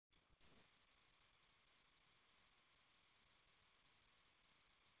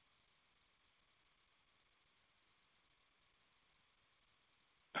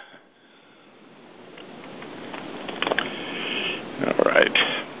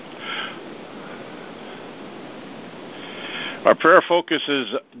Our prayer focus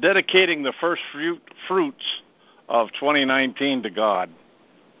is dedicating the first fruits of 2019 to God.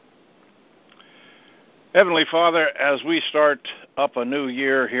 Heavenly Father, as we start up a new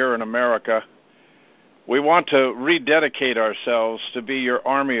year here in America, we want to rededicate ourselves to be your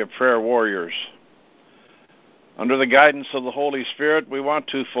army of prayer warriors. Under the guidance of the Holy Spirit, we want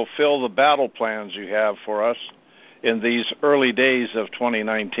to fulfill the battle plans you have for us in these early days of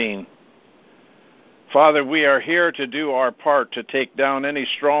 2019. Father, we are here to do our part to take down any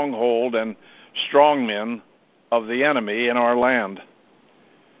stronghold and strongmen of the enemy in our land.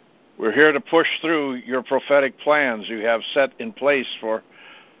 We're here to push through your prophetic plans you have set in place for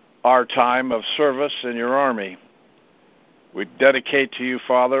our time of service in your army. We dedicate to you,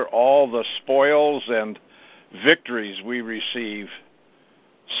 Father, all the spoils and victories we receive.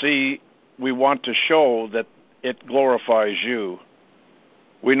 We want to show that it glorifies you.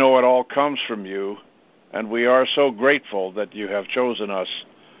 We know it all comes from you, and we are so grateful that you have chosen us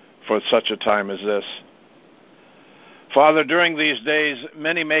for such a time as this. Father, during these days,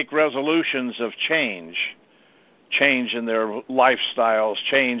 many make resolutions of change in their lifestyles,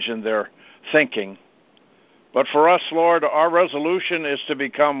 change in their thinking. But for us, Lord, our resolution is to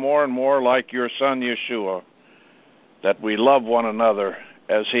become more and more like your Son, Yeshua, that we love one another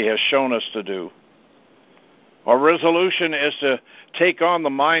as he has shown us to do. Our resolution is to take on the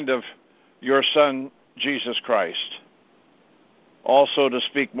mind of your Son, Jesus Christ. Also to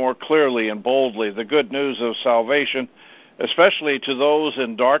speak more clearly and boldly the good news of salvation, especially to those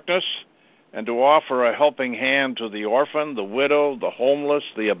in darkness, and to offer a helping hand to the orphan, the widow, the homeless,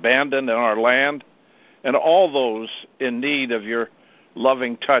 the abandoned in our land, and all those in need of your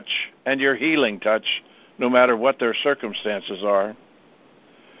loving touch and your healing touch, no matter what their circumstances are.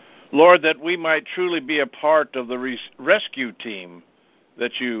 Lord, that we might truly be a part of the rescue team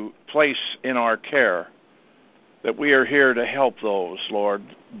that you place in our care, that we are here to help those, Lord,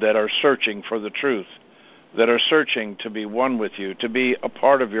 that are searching for the truth, that are searching to be one with you, to be a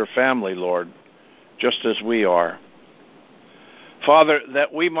part of your family, Lord, just as we are. Father,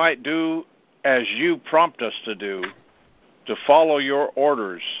 that we might do as you prompt us to do, to follow your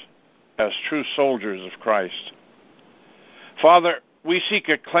orders as true soldiers of Christ. Father, we seek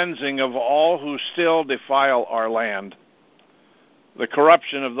a cleansing of all who still defile our land, the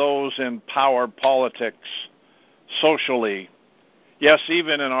corruption of those in power politics, socially, yes,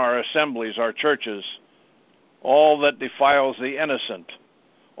 even in our assemblies, our churches, all that defiles the innocent,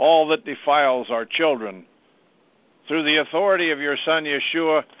 all that defiles our children. Through the authority of your Son,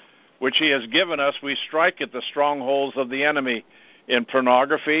 Yeshua, which he has given us, we strike at the strongholds of the enemy in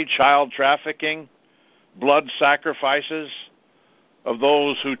pornography, child trafficking, blood sacrifices of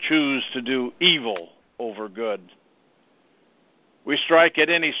those who choose to do evil over good. We strike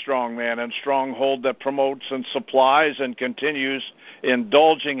at any strongman and stronghold that promotes and supplies and continues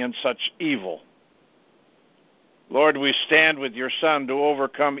indulging in such evil. Lord, we stand with your Son to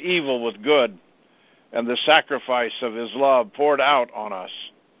overcome evil with good and the sacrifice of his love poured out on us.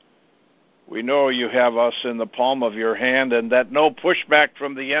 We know you have us in the palm of your hand and that no pushback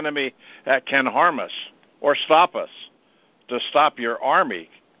from the enemy can harm us or stop us, to stop your army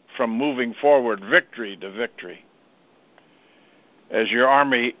from moving forward victory to victory. As your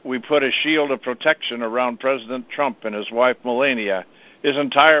army, we put a shield of protection around President Trump and his wife Melania, his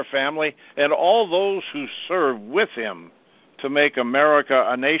entire family, and all those who serve with him to make America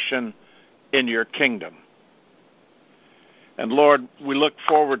a nation in your kingdom. And Lord, we look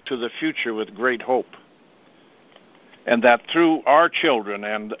forward to the future with great hope, and that through our children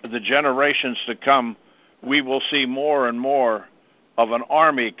and the generations to come, we will see more and more of an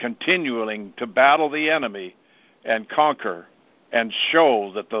army continuing to battle the enemy and conquer and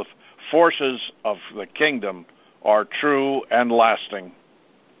show that the forces of the kingdom are true and lasting.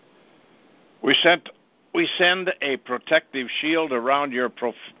 We send a protective shield around your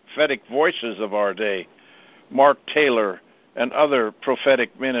prophetic voices of our day, Mark Taylor and other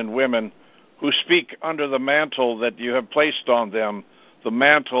prophetic men and women who speak under the mantle that you have placed on them, the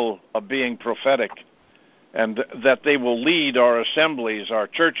mantle of being prophetic, and that they will lead our assemblies, our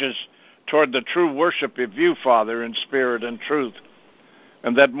churches, toward the true worship of you, Father, in spirit and truth,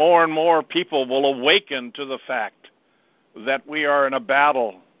 and that more and more people will awaken to the fact that we are in a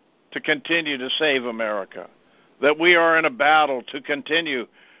battle to continue to save America, that we are in a battle to continue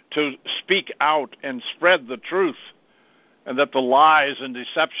to speak out and spread the truth, and that the lies and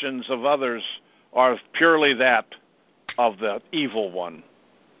deceptions of others are purely that of the evil one.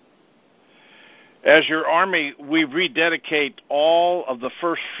 As your army, we rededicate all of the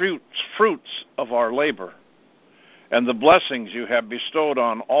first fruits of our labor and the blessings you have bestowed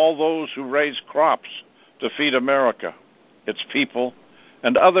on all those who raise crops to feed America. its people,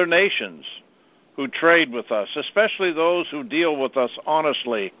 and other nations who trade with us, especially those who deal with us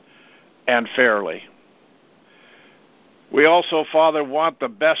honestly and fairly. We also, Father, want the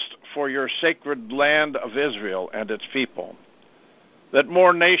best for your sacred land of Israel and its people, that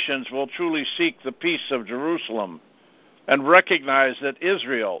more nations will truly seek the peace of Jerusalem and recognize that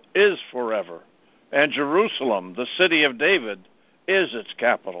Israel is forever, and Jerusalem, the city of David, is its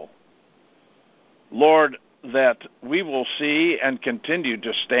capital. Lord, that we will see and continue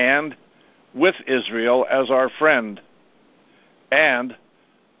to stand with Israel as our friend, and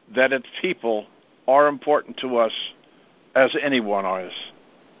that its people are important to us as anyone is.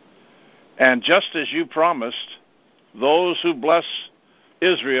 And just as you promised, those who bless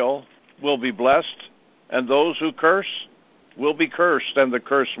Israel will be blessed, and those who curse will be cursed, and the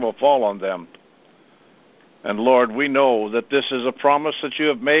curse will fall on them. And Lord, we know that this is a promise that you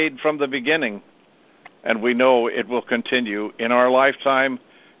have made from the beginning, and we know it will continue in our lifetime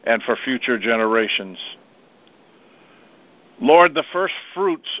and for future generations. Lord, the first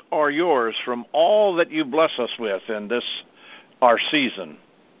fruits are yours from all that you bless us with in this, our season.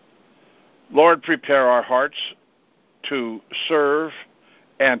 Lord, prepare our hearts to serve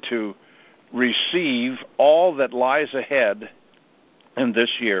and to receive all that lies ahead in this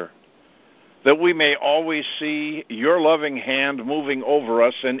year, that we may always see your loving hand moving over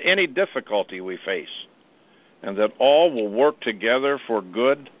us in any difficulty we face, and that all will work together for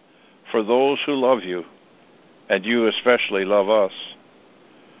good for those who love you, and you especially love us.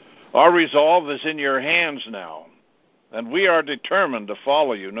 Our resolve is in your hands now, and we are determined to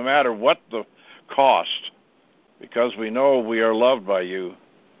follow you no matter what the cost, because we know we are loved by you.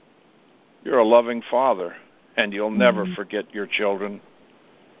 You're a loving Father, and you'll never forget your children.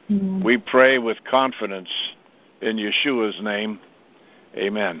 We pray with confidence in Yeshua's name.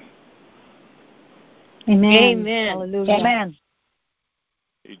 Amen. Amen. Amen. Hallelujah. Amen.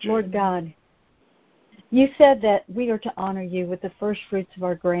 Lord God, you said that we are to honor you with the first fruits of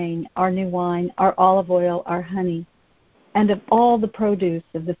our grain, our new wine, our olive oil, our honey, and of all the produce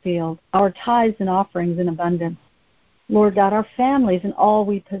of the field, our tithes and offerings in abundance. Lord God, our families and all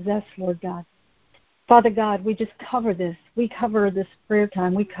we possess, Lord God. Father God, we just cover this. We cover this prayer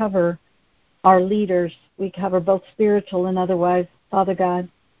time. We cover our leaders. We cover both spiritual and otherwise, Father God.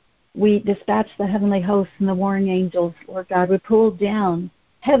 We dispatch the heavenly hosts and the warring angels, Lord God. We pull down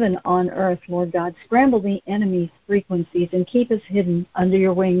heaven on earth, Lord God. Scramble the enemy's frequencies and keep us hidden under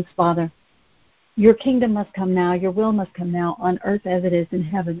your wings, Father. Your kingdom must come now. Your will must come now on earth as it is in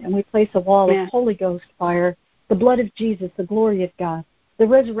heaven. And we place a wall of Holy Ghost fire, the blood of Jesus, the glory of God, the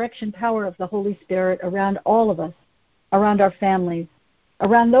resurrection power of the Holy Spirit around all of us, around our families,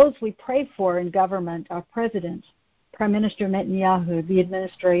 around those we pray for in government, our president, Prime Minister Netanyahu, the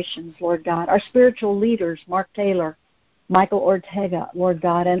administrations, Lord God, our spiritual leaders, Mark Taylor, Michael Ortega, Lord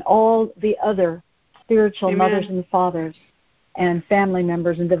God, and all the other spiritual mothers and fathers and family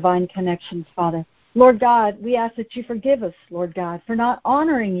members and divine connections, Father. Lord God, we ask that you forgive us, Lord God, for not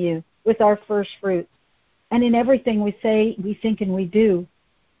honoring you with our first fruits. And in everything we say, we think, and we do,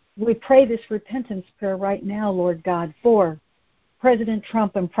 we pray this repentance prayer right now, Lord God, for President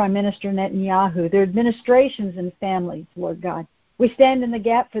Trump and Prime Minister Netanyahu, their administrations and families, Lord God. We stand in the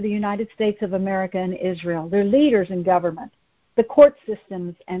gap for the United States of America and Israel, their leaders in government, the court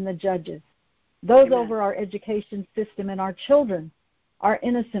systems and the judges, those over our education system and our children, our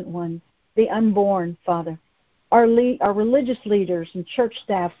innocent ones, the unborn, Father, our religious leaders and church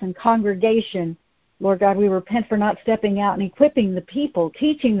staffs and congregation. Lord God, we repent for not stepping out and equipping the people,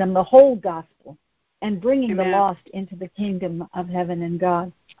 teaching them the whole gospel, and bringing the lost into the kingdom of heaven and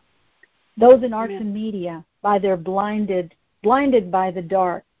God. Those in arts and media, by their blinded by the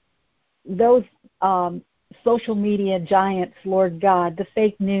dark, those social media giants, Lord God, the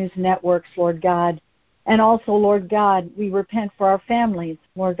fake news networks, Lord God, and also, Lord God, we repent for our families,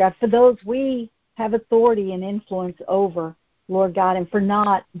 Lord God, for those we have authority and influence over, Lord God, and for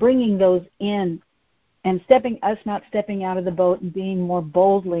not bringing those in and not stepping out of the boat and being more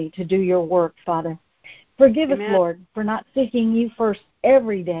boldly to do your work, Father. Forgive us, Lord, for not seeking you first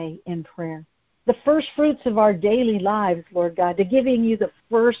every day in prayer. The first fruits of our daily lives, Lord God, to giving you the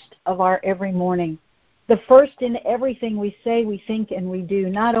first of our every morning. The first in everything we say, we think, and we do,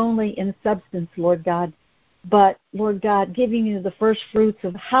 not only in substance, Lord God, but, Lord God, giving you the first fruits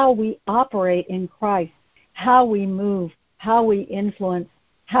of how we operate in Christ, how we move, how we influence,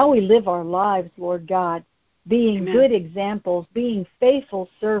 how we live our lives, Lord God, being good examples, being faithful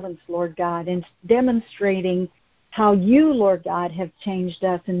servants, Lord God, and demonstrating how you, Lord God, have changed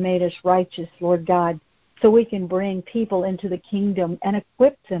us and made us righteous, Lord God, so we can bring people into the kingdom and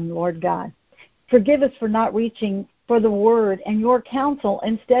equip them, Lord God. Forgive us for not reaching for the word and your counsel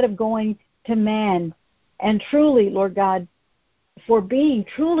instead of going to man. And truly, Lord God, for being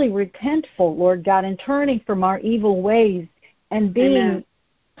truly repentful, Lord God, and turning from our evil ways and being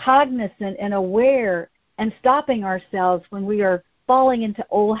cognizant and aware and stopping ourselves when we are falling into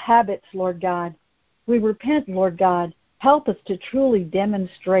old habits, Lord God. We repent, Lord God. Help us to truly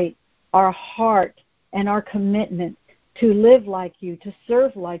demonstrate our heart and our commitment to live like you, to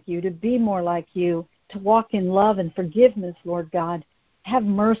serve like you, to be more like you, to walk in love and forgiveness, Lord God. Have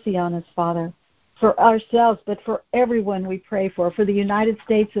mercy on us, Father, for ourselves, but for everyone we pray for the United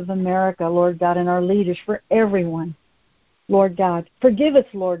States of America, Lord God, and our leaders, for everyone, Lord God. Forgive us,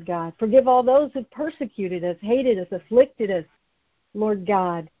 Lord God. Forgive all those who persecuted us, hated us, afflicted us, Lord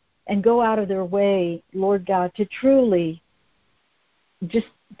God, and go out of their way, Lord God, to truly just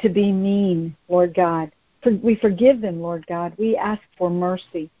to be mean, Lord God. We forgive them, Lord God. We ask for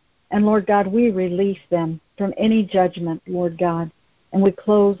mercy. And, Lord God, we release them from any judgment, Lord God. And we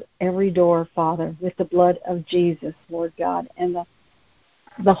close every door, Father, with the blood of Jesus, Lord God, and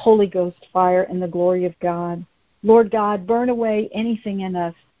the Holy Ghost fire and the glory of God. Lord God, burn away anything in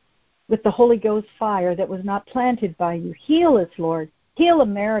us with the Holy Ghost fire that was not planted by you. Heal us, Lord. Heal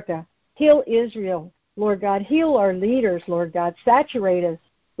America. Heal Israel, Lord God. Heal our leaders, Lord God. Saturate us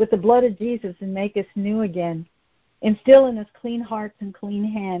with the blood of Jesus and make us new again. Instill in us clean hearts and clean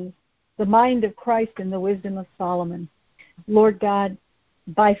hands, the mind of Christ and the wisdom of Solomon. Lord God,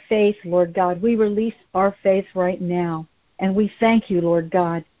 by faith, Lord God, we release our faith right now. And we thank you, Lord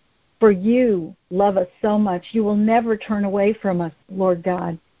God, for you love us so much. You will never turn away from us, Lord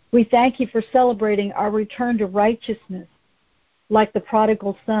God. We thank you for celebrating our return to righteousness. Like the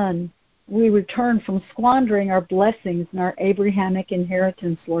prodigal son, we return from squandering our blessings and our Abrahamic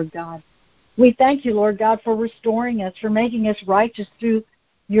inheritance, Lord God. We thank you, Lord God, for restoring us, for making us righteous through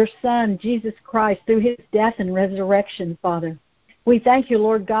your Son, Jesus Christ, through his death and resurrection, Father. We thank you,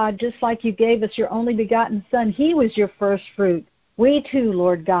 Lord God, just like you gave us your only begotten Son. He was your first fruit. We too,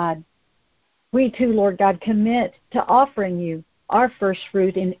 Lord God, commit to offering you our first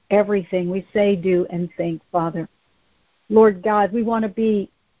fruit in everything we say, do, and think, Father. Lord God, we want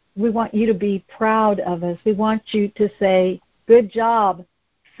you to be proud of us. We want you to say, good job,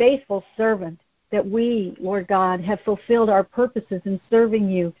 faithful servant, that we, Lord God, have fulfilled our purposes in serving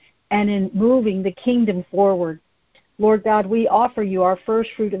you and in moving the kingdom forward. Lord God, we offer you our first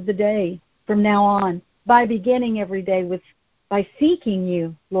fruit of the day from now on, by beginning every day by seeking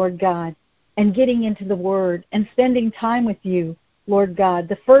you, Lord God, and getting into the Word and spending time with you, Lord God.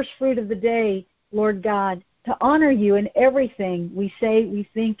 The first fruit of the day, Lord God, to honor you in everything we say, we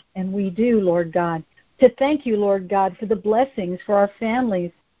think, and we do, Lord God. To thank you, Lord God, for the blessings for our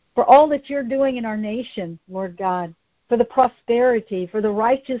families, for all that you're doing in our nation, Lord God, for the prosperity, for the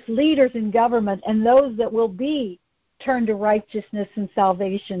righteous leaders in government and those that will be turned to righteousness and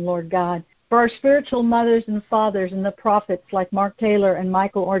salvation, Lord God, for our spiritual mothers and fathers and the prophets like Mark Taylor and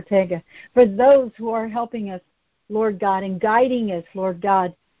Michael Ortega, for those who are helping us, Lord God, and guiding us, Lord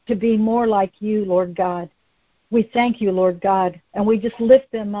God, to be more like you, Lord God. We thank you, Lord God, and we just lift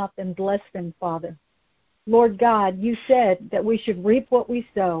them up and bless them, Father. Lord God, you said that we should reap what we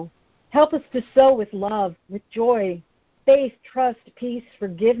sow. Help us to sow with love, with joy, faith, trust, peace,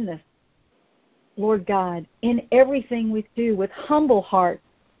 forgiveness, Lord God, in everything we do with humble hearts,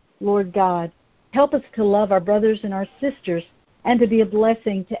 Lord God. Help us to love our brothers and our sisters and to be a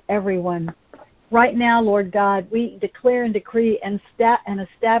blessing to everyone. Right now, Lord God, we declare and decree and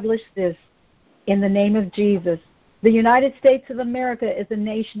establish this in the name of Jesus. The United States of America is a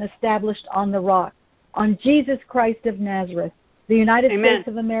nation established on the rock, on Jesus Christ of Nazareth. The United States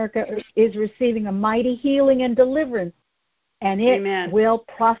of America is receiving a mighty healing and deliverance, and it will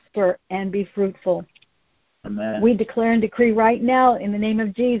prosper and be fruitful. Amen. We declare and decree right now in the name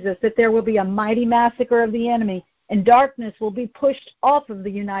of Jesus that there will be a mighty massacre of the enemy, and darkness will be pushed off of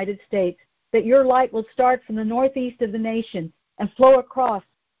the United States, that your light will start from the northeast of the nation and flow across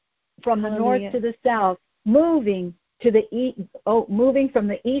from the north to the south, moving to the moving from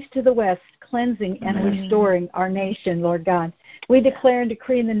the east to the west, cleansing and restoring our nation, Lord God. We declare and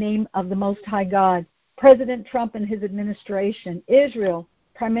decree in the name of the Most High God, President Trump and his administration, Israel,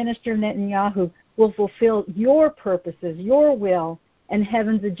 Prime Minister Netanyahu, will fulfill your purposes, your will, and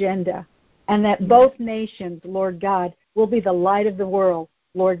heaven's agenda, and that both nations, Lord God, will be the light of the world,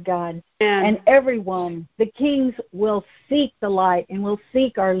 Lord God. And everyone, the kings, will seek the light and will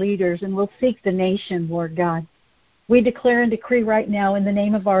seek our leaders and will seek the nation, Lord God. We declare and decree right now in the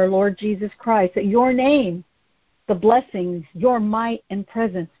name of our Lord Jesus Christ that your name, the blessings, your might and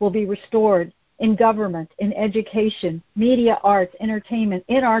presence will be restored in government, in education, media, arts, entertainment,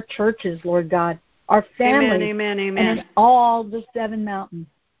 in our churches, Lord God, our families, Amen. and in all the 7 mountains.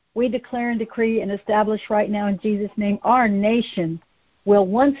 We declare and decree and establish right now in Jesus' name, our nation will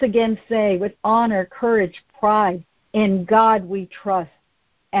once again say with honor, courage, pride, in God we trust.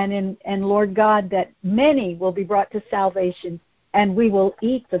 And Lord God, that many will be brought to salvation, and we will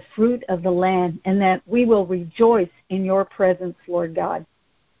eat the fruit of the land, and that we will rejoice in your presence, Lord God.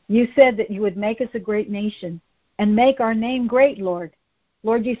 You said that you would make us a great nation and make our name great, Lord.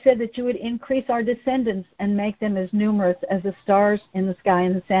 Lord, you said that you would increase our descendants and make them as numerous as the stars in the sky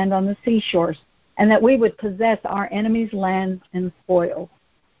and the sand on the seashores, and that we would possess our enemies' lands and spoils.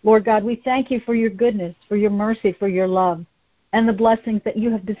 Lord God, we thank you for your goodness, for your mercy, for your love, and the blessings that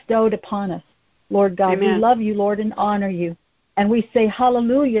you have bestowed upon us. Lord God, we love you, Lord, and honor you. And we say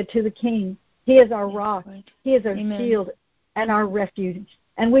hallelujah to the King. He is our rock. He is our shield and our refuge.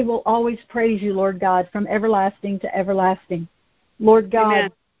 And we will always praise you, Lord God, from everlasting to everlasting. Lord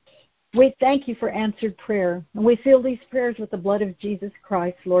God, we thank you for answered prayer. And we seal these prayers with the blood of Jesus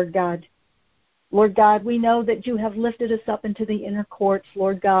Christ, Lord God. Lord God, we know that you have lifted us up into the inner courts,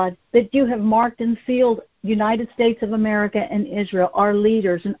 Lord God, that you have marked and sealed United States of America and Israel, our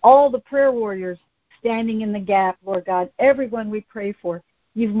leaders, and all the prayer warriors standing in the gap, Lord God. Everyone we pray for,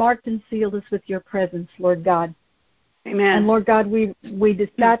 you've marked and sealed us with your presence, Lord God. Amen. And Lord God, we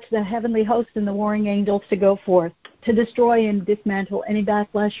dispatch the heavenly host and the warring angels to go forth, to destroy and dismantle any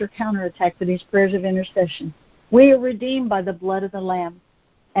backlash or counterattack for these prayers of intercession. We are redeemed by the blood of the Lamb,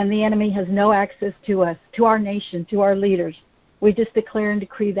 and the enemy has no access to us, to our nation, to our leaders. We just declare and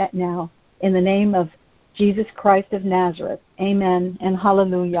decree that now, in the name of Jesus Christ of Nazareth. Amen and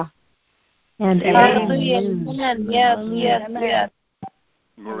hallelujah. And hallelujah. Amen. Yes.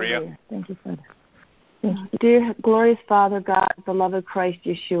 Maria. Thank you, Father. Dear glorious Father God, beloved Christ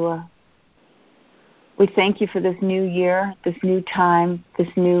Yeshua, we thank you for this new year, this new time, this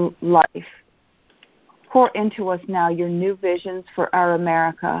new life. Pour into us now your new visions for our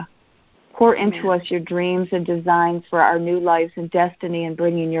America. Pour into us your dreams and designs for our new lives and destiny in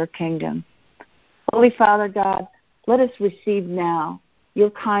bringing your kingdom. Holy Father God, let us receive now your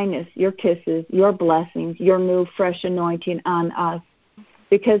kindness, your kisses, your blessings, your new fresh anointing on us.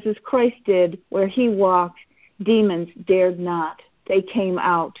 Because as Christ did, where he walked, demons dared not. They came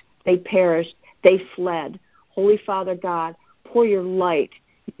out. They perished. They fled. Holy Father God, pour your light,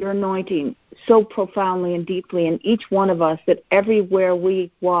 your anointing so profoundly and deeply in each one of us that everywhere we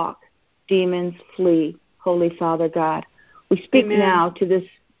walk, demons flee. Holy Father God, we speak now to this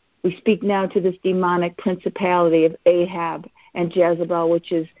demonic principality of Ahab and Jezebel,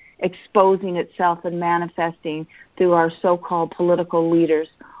 which is exposing itself and manifesting through our so-called political leaders.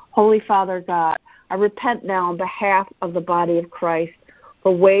 Holy Father God, I repent now on behalf of the body of Christ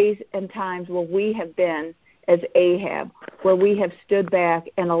for ways and times where we have been as Ahab, where we have stood back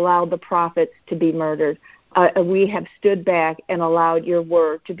and allowed the prophets to be murdered. We have stood back and allowed your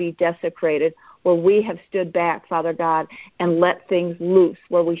word to be desecrated, where we have stood back, Father God, and let things loose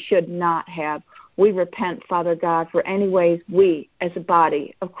where we should not have. We repent, Father God, for any ways we, as a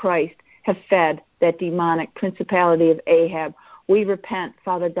body of Christ, have fed that demonic principality of Ahab. We repent,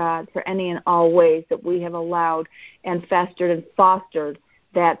 Father God, for any and all ways that we have allowed and festered and fostered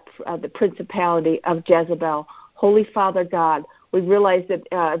that the principality of Jezebel. Holy Father God, we realize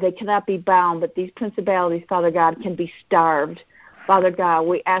that they cannot be bound, but these principalities, Father God, can be starved. Father God,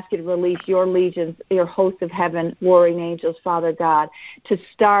 we ask you to release your legions, your hosts of heaven, warring angels, Father God, to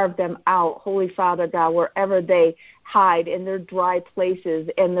starve them out, Holy Father God, wherever they hide in their dry places,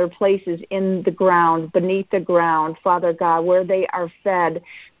 in their places in the ground, beneath the ground, Father God, where they are fed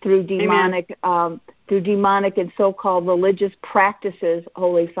through demonic and so-called religious practices,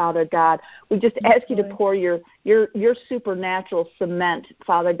 Holy Father God. We just ask you to pour your supernatural cement,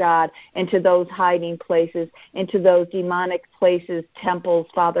 Father God, into those hiding places, into those demonic places, temples,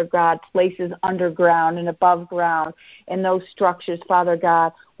 Father God, places underground and above ground, in those structures, Father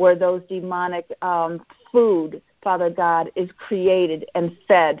God, where those demonic food, Father God, is created and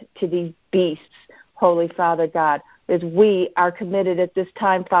fed to these beasts, Holy Father God. As we are committed at this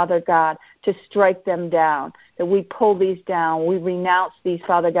time, Father God, to strike them down, that we pull these down. We renounce these,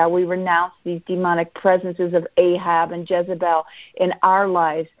 Father God. We renounce these demonic presences of Ahab and Jezebel in our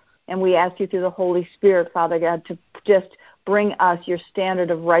lives. And we ask you through the Holy Spirit, Father God, to just bring us your standard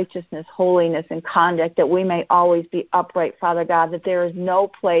of righteousness, holiness, and conduct, that we may always be upright, Father God, that there is no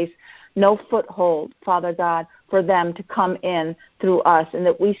place, no foothold, Father God, for them to come in through us, and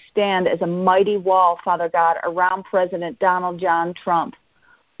that we stand as a mighty wall, Father God, around President Donald John Trump.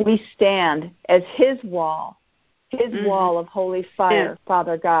 We stand as his wall of holy fire,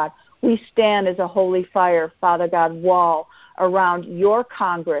 Father God. We stand as a holy fire, Father God, wall around your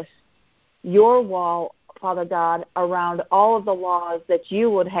Congress, your wall, Father God, around all of the laws that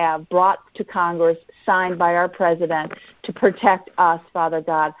you would have brought to Congress, signed by our president, to protect us, Father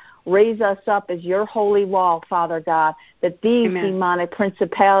God. Raise us up as your holy wall, Father God, that these demonic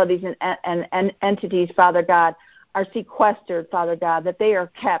principalities and entities, Father God, are sequestered, Father God, that they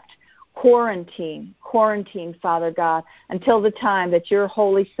are kept quarantined, Father God, until the time that your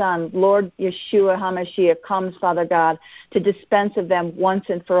Holy Son, Lord Yeshua HaMashiach, comes, Father God, to dispense of them once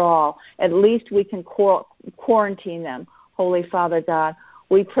and for all. At least we can quarantine them, Holy Father God.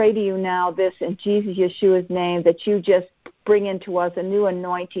 We pray to you now this in Jesus Yeshua's name, that you just bring into us a new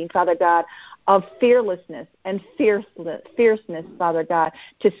anointing, Father God, of fearlessness and fierceness, Father God,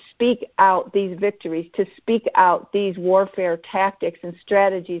 to speak out these victories, to speak out these warfare tactics and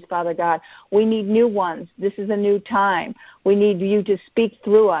strategies, Father God. We need new ones. This is a new time. We need you to speak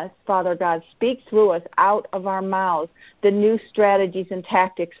through us, Father God. Speak through us out of our mouths the new strategies and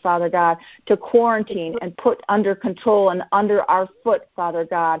tactics, Father God, to quarantine and put under control and under our foot, Father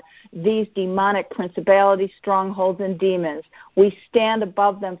God, these demonic principalities, strongholds, and demons. We stand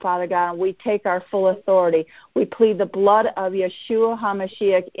above them, Father God, and we take our full authority. We plead the blood of Yeshua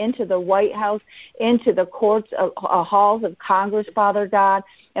HaMashiach into the White House, into the courts, halls of Congress, Father God,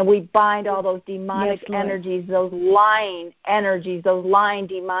 and we bind all those demonic energies, those lying energies, those lying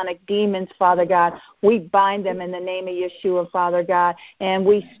demonic demons, Father God. We bind them in the name of Yeshua, Father God, and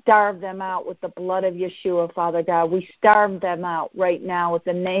we starve them out with the blood of Yeshua, Father God. We starve them out right now with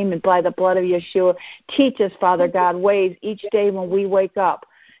the name and by the blood of Yeshua. Teach us, Father God, ways each day when we wake up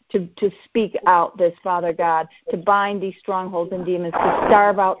to speak out this, Father God, to bind these strongholds and demons, to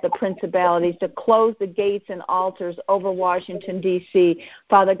starve out the principalities, to close the gates and altars over Washington, D.C.,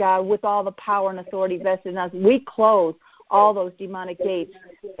 Father God, with all the power and authority vested in us. We close all those demonic gates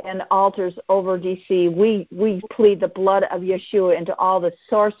and altars over D.C. We plead the blood of Yeshua into all the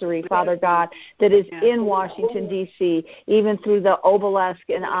sorcery, Father God, that is in Washington, D.C., even through the obelisk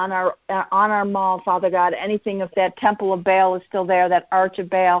and on our mall, Father God. Anything, if that temple of Baal is still there, that arch of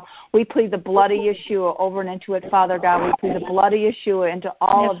Baal, we plead the blood of Yeshua over and into it, Father God. We plead the blood of Yeshua into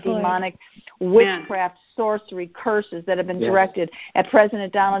all of demonic witchcraft, sorcery, curses that have been directed at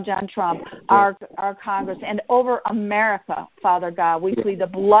President Donald John Trump, our Congress, and over America, Father God. We plead the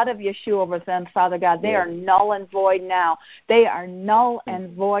blood of Yeshua over them, Father God. They are null and void now. They are null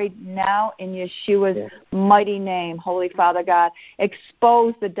and void now in Yeshua's mighty name, Holy Father God.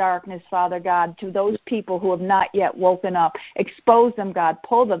 Expose the darkness, Father God, to those people who have not yet woken up. Expose them, God.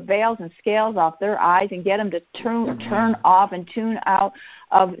 Pull the veils and scales off their eyes and get them to turn off and tune out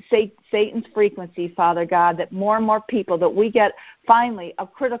of Satan's frequency, Father God, that more and more people, that we get finally a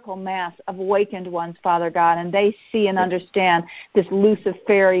critical mass of awakened ones, Father God, and they see and understand this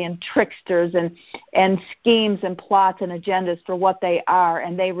Luciferian tricksters and schemes and plots and agendas for what they are,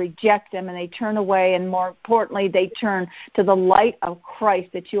 and they reject them and they turn away, and more importantly, they turn to the light of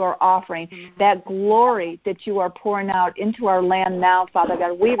Christ that you are offering, that glory that you are pouring out into our land now, Father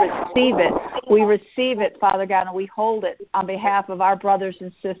God. We receive it. We receive it, Father God, and we hold it on behalf of our brothers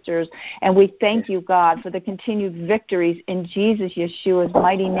and sisters, and we thank you, God, for the continued victories in Jesus Yeshua's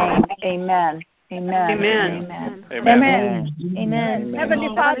mighty name. Amen. Amen. Amen. Amen. Amen.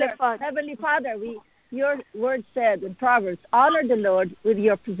 Heavenly Father, your word said in Proverbs, honor the Lord with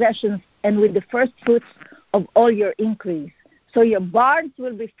your possessions and with the first fruits of all your increase. So your barns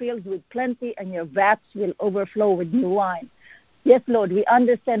will be filled with plenty and your vats will overflow with new wine. Yes, Lord, we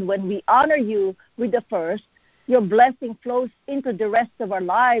understand when we honor you with the first, your blessing flows into the rest of our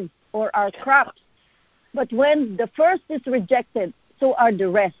lives or our crops. But when the first is rejected, so are the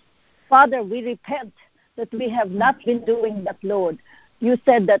rest. Father, we repent that we have not been doing that, Lord. You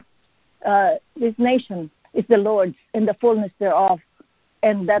said that this nation is the Lord's and the fullness thereof,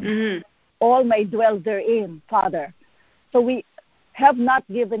 and that all may dwell therein, Father. So we have not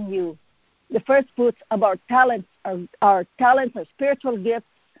given you the first fruits of our talents, our spiritual gifts,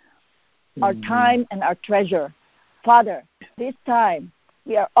 our time, and our treasure. Father, this time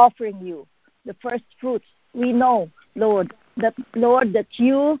we are offering you the first fruits. We know, Lord, that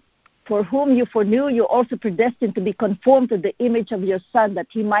you, for whom you foreknew, you also predestined to be conformed to the image of your Son, that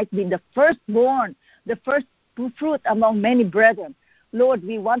he might be the firstborn, the first fruit among many brethren. Lord,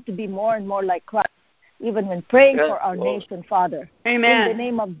 we want to be more and more like Christ, even when praying for our nation, Father. Amen. In the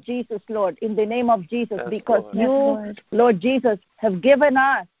name of Jesus, Lord, in the name of Jesus, because you, Lord Jesus, have given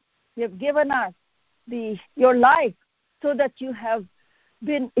us your life, so that you have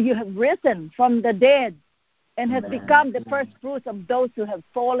risen from the dead and have become the first fruits of those who have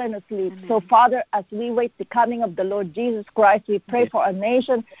fallen asleep. Amen. So, Father, as we wait the coming of the Lord Jesus Christ, we pray for our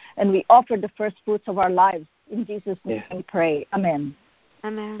nation and we offer the first fruits of our lives. In Jesus' name we pray. Amen.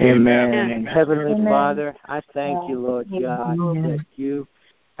 Amen. Amen. And Heavenly Father, I thank you, Lord God, that you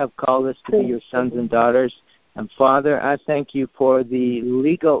have called us to be your sons and daughters. And Father, I thank you for the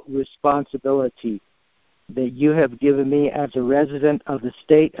legal responsibility that you have given me as a resident of the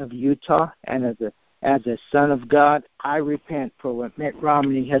state of Utah and as a son of God. I repent for what Mitt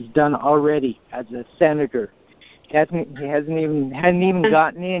Romney has done already as a senator. He hadn't even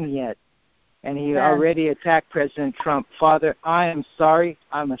gotten in yet, and he already attacked President Trump. Father, I am sorry.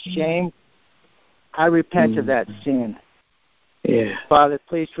 I'm ashamed. I repent of that sin. Yeah. Father,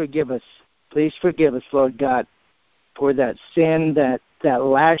 please forgive us. Please forgive us, Lord God, for that sin that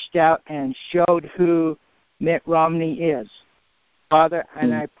lashed out and showed who Mitt Romney is. Father,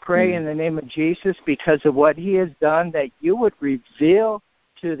 and I pray in the name of Jesus, because of what he has done, that you would reveal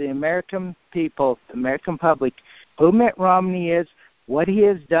to the American people, the American public, who Mitt Romney is, what he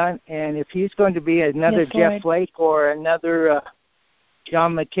has done, and if he's going to be another Jeff Flake or another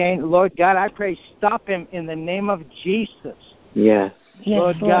John McCain, Lord God, I pray, stop him in the name of Jesus. Yes.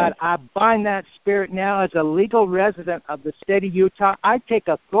 Lord God, I bind that spirit now as a legal resident of the state of Utah. I take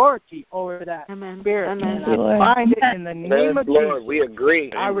authority over that spirit, and I bind it in the name of Jesus. Lord, we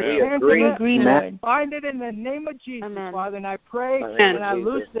agree. I repent and I bind it in the name of Jesus, Father, and I pray and I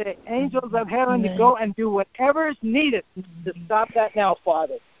loose the angels of heaven to go and do whatever is needed to stop that now,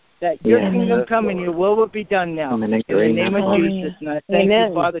 Father. That your kingdom come and your will be done now. In the name of Jesus. And I thank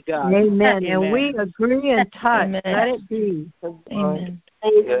you, Father God. Amen. And we agree and touch. Let it be. Amen.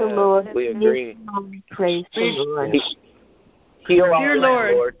 Praise the Lord. We agree. Praise the Lord. Dear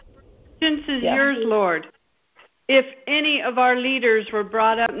Lord, vengeance is yours, Lord. If any of our leaders were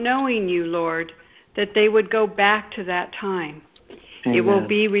brought up knowing you, Lord, that they would go back to that time. Amen. It will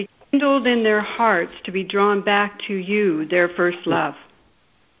be rekindled in their hearts to be drawn back to you, their first love.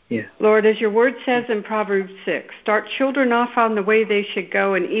 Yeah. Lord, as your word says in Proverbs 6, start children off on the way they should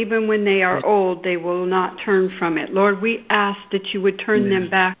go, and even when they are old, they will not turn from it. Lord, we ask that you would turn them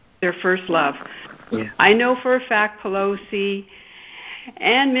back to their first love. Yeah. I know for a fact Pelosi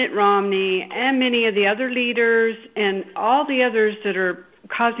and Mitt Romney and many of the other leaders and all the others that are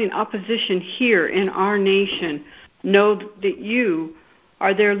causing opposition here in our nation know that you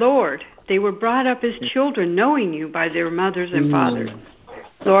are their Lord. They were brought up as children knowing you by their mothers and fathers.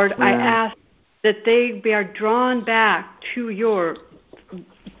 Lord, I ask that they be drawn back to you,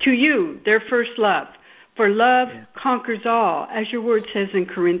 their first love. For love conquers all, as your word says in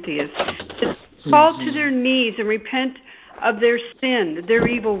Corinthians. Fall to their knees and repent of their sin, their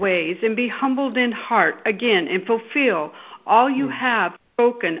evil ways, and be humbled in heart again and fulfill all you have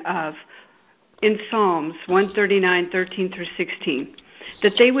spoken of in Psalms 139:13-16.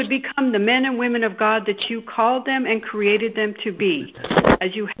 That they would become the men and women of God that you called them and created them to be.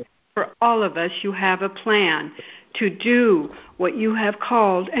 As you have for all of us, you have a plan to do what you have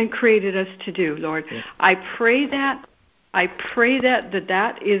called and created us to do, Lord. Yeah. I pray that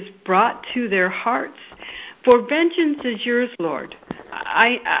is brought to their hearts. For vengeance is yours, Lord.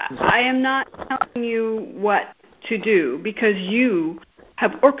 I am not telling you what to do because you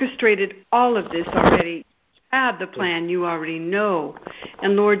have orchestrated all of this already. Have the plan you already know.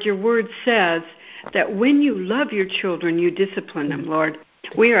 And Lord, your word says that when you love your children, you discipline them, Lord.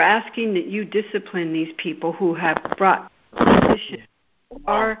 We are asking that you discipline these people who have brought opposition.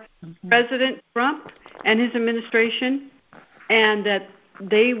 Our President Trump and his administration, and that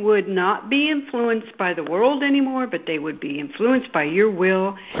they would not be influenced by the world anymore, but they would be influenced by your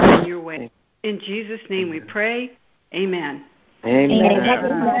will and your way. In Jesus' name we pray. Amen. Amen.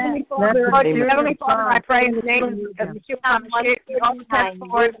 Heavenly Father, I pray in the name of Yeshua, all the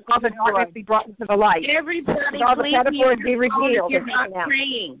metaphors, all the darkness be brought into the light. Everybody, all the please metaphors mute be your phone revealed. if you're not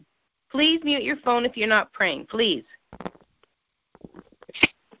praying. Please mute your phone if you're not praying, please.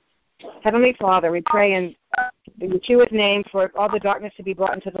 Heavenly Father, we pray in Yeshua's name for all the darkness to be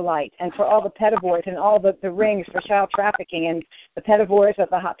brought into the light, and for all the pedivores and all the rings for child trafficking, and the pedivores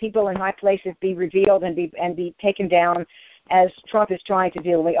of the people in high places be revealed and be taken down, as Trump is trying to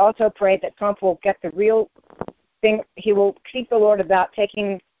do. We also pray that Trump will get the real thing. He will seek the Lord about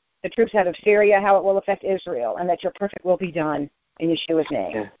taking the troops out of Syria, how it will affect Israel, and that your perfect will be done in Yeshua's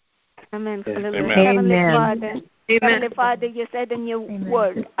name. Amen. Amen. Heavenly Father, you said in your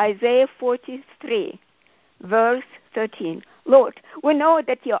word, Isaiah 43, verse 13, Lord, we know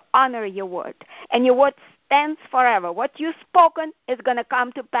that you honor your word, and your word stands forever. What you've spoken is going to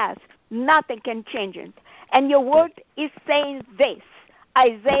come to pass. Nothing can change it. And your word is saying this,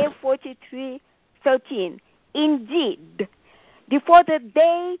 Isaiah 43:13. Indeed, before the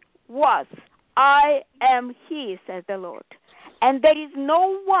day was, I am he, says the Lord. And there is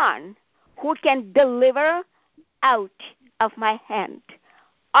no one who can deliver out of my hand.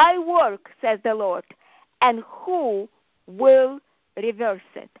 I work, says the Lord, and who will reverse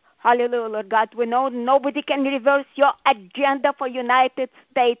it? Hallelujah, Lord God. We know nobody can reverse your agenda for United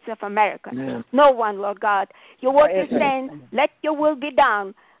States of America. Yeah. No one, Lord God. Your word is saying, let your will be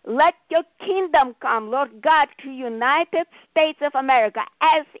done. Let your kingdom come, Lord God, to United States of America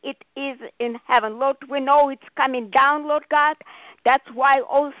as it is in heaven. Lord, we know it's coming down, Lord God. That's why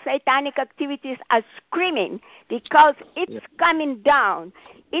all satanic activities are screaming, because it's coming down.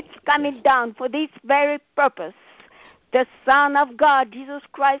 It's coming down for this very purpose. The Son of God, Jesus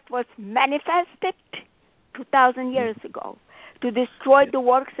Christ, was manifested 2,000 years ago to destroy the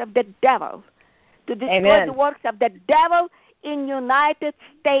works of the devil, to destroy the works of the devil in United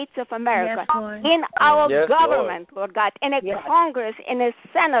States of America, in our government, Lord God, in a Congress, in a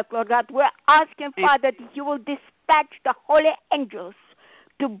Senate, Lord God. We're asking, Father, that you will dispatch the holy angels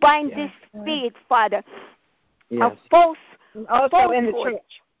to bind this spirit, Father, of false, also in the church.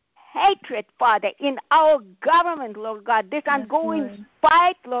 Hatred, Father, in our government, Lord God. This ongoing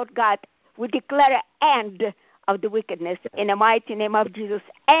fight, Lord God, we declare an end of the wickedness in the mighty name of Jesus,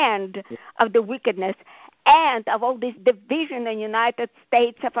 end of the wickedness, and of all this division in the United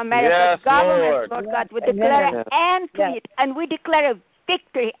States of America government, Lord God. We declare an end to it, and we a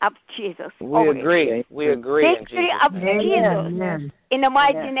victory of Jesus. We agree. We agree. Victory of Jesus. In the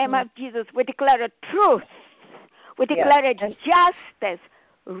mighty name of Jesus, we declare a truth. We declare a justice,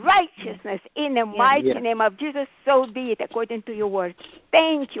 righteousness in the mighty name of Jesus. So be it according to your word.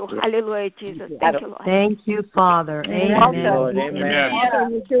 Thank you. Hallelujah, Jesus. Thank you, Lord. Thank you, Father. Amen. Lord, amen. Also,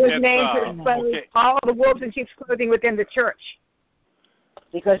 in Yeshua's name, to expose all the wolves in sheep's clothing within the church,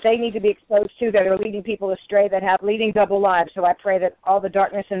 because they need to be exposed too, that are leading people astray, that have leading double lives. So I pray that all the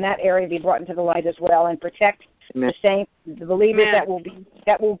darkness in that area be brought into the light as well, and protect the saints, the believers that will be.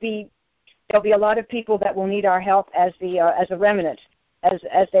 There'll be a lot of people that will need our help as a remnant. As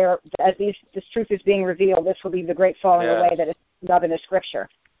this truth is being revealed, this will be the great falling away that is done in the Scripture.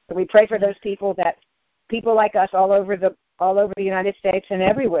 So we pray for those people, that people like us all over the United States and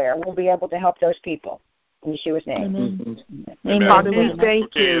everywhere will be able to help those people. In Yeshua's name. Amen. Father, we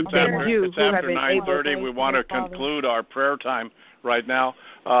thank you. It's after 9:30. We want to conclude our prayer time right now.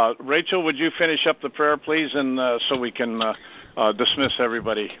 Rachel, would you finish up the prayer, please, and so we can dismiss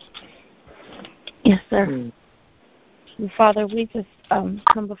everybody? Yes, sir. Father, we just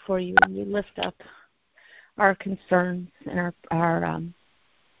come before you and we lift up our concerns and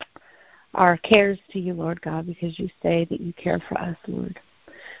our cares to you, Lord God, because you say that you care for us, Lord.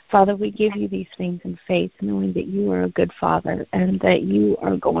 Father, we give you these things in faith, knowing that you are a good Father and that you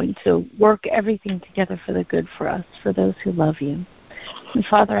are going to work everything together for the good for us, for those who love you. And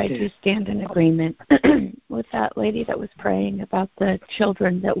Father, I do stand in agreement with that lady that was praying about the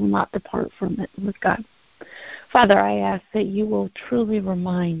children that will not depart from it, Lord God. Father, I ask that you will truly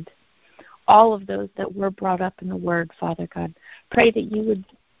remind all of those that were brought up in the Word, Father God. Pray that you would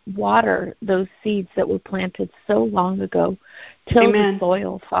water those seeds that were planted so long ago, till the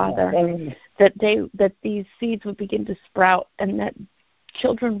soil, Father, that these seeds would begin to sprout, and that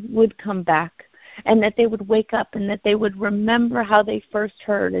children would come back, and that they would wake up, and that they would remember how they first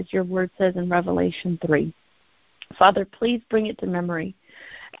heard, as your Word says in Revelation 3. Father, please bring it to memory.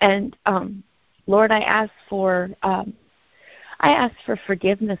 And Lord, I ask for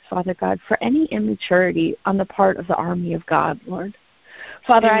forgiveness, Father God, for any immaturity on the part of the army of God, Lord.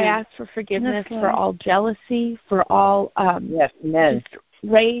 Father, I ask for forgiveness for all jealousy, for all just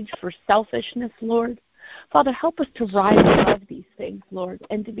rage, for selfishness, Lord. Father, help us to rise above these things, Lord,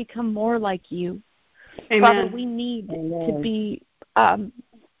 and to become more like you. Father, we need to be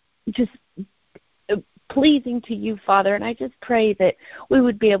just pleasing to you, Father, and I just pray that we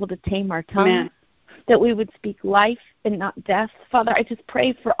would be able to tame our tongue, that we would speak life and not death. Father, I just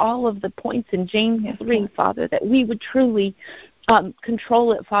pray for all of the points in James 3, Father, that we would truly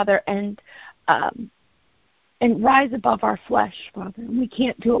control it, Father, and rise above our flesh, Father. And we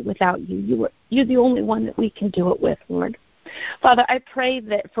can't do it without you. You're the only one that we can do it with, Lord. Father, I pray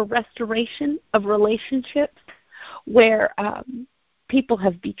that for restoration of relationships where people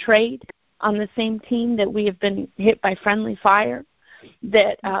have betrayed on the same team, that we have been hit by friendly fire,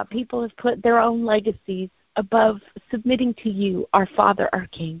 that people have put their own legacies above submitting to you, our Father, our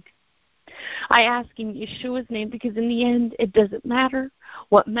King. I ask in Yeshua's name, because in the end it doesn't matter.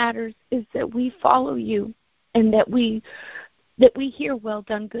 What matters is that we follow you, and that we hear, well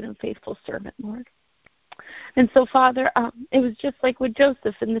done, good and faithful servant, Lord. And so, Father, it was just like with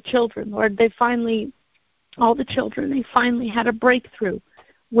Joseph and the children, Lord. All the children had a breakthrough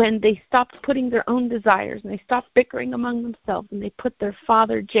when they stopped putting their own desires, and they stopped bickering among themselves, and they put their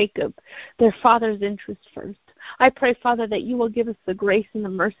father Jacob, their father's interest first. I pray, Father, that you will give us the grace and the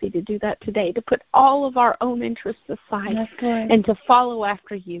mercy to do that today, to put all of our own interests aside and to follow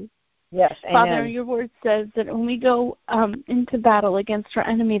after you. Yes, Father, amen. your word says that when we go into battle against our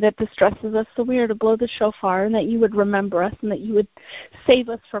enemy that distresses us, so we are to blow the shofar, and that you would remember us and that you would save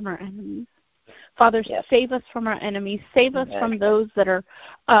us from our enemies. Father, save us from our enemies. Save us from those that are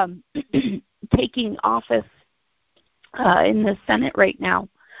taking office in the Senate right now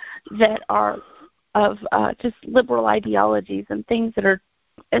that are of just liberal ideologies and things that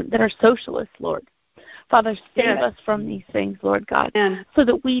are socialist, Lord. Father, save us from these things, Lord God, so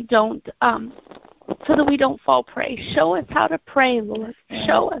that we don't fall prey. Show us how to pray, Lord.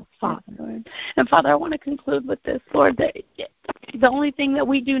 Show us, Father. And Father, I want to conclude with this, Lord, that the only thing that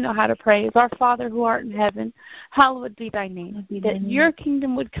we do know how to pray is, our Father who art in heaven, hallowed be thy name, that your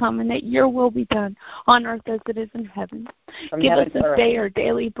kingdom would come and that your will be done on earth as it is in heaven. Give us this day our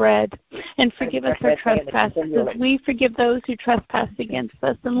daily bread, and forgive us our trespasses as we forgive those who trespass against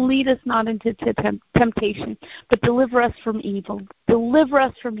us, and lead us not into temptation, but deliver us from evil. Deliver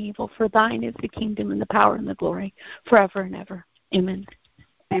us from evil, for thine is the kingdom and the power and the glory forever and ever. Amen.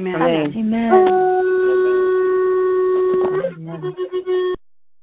 Amen. Amen. Amen. Amen.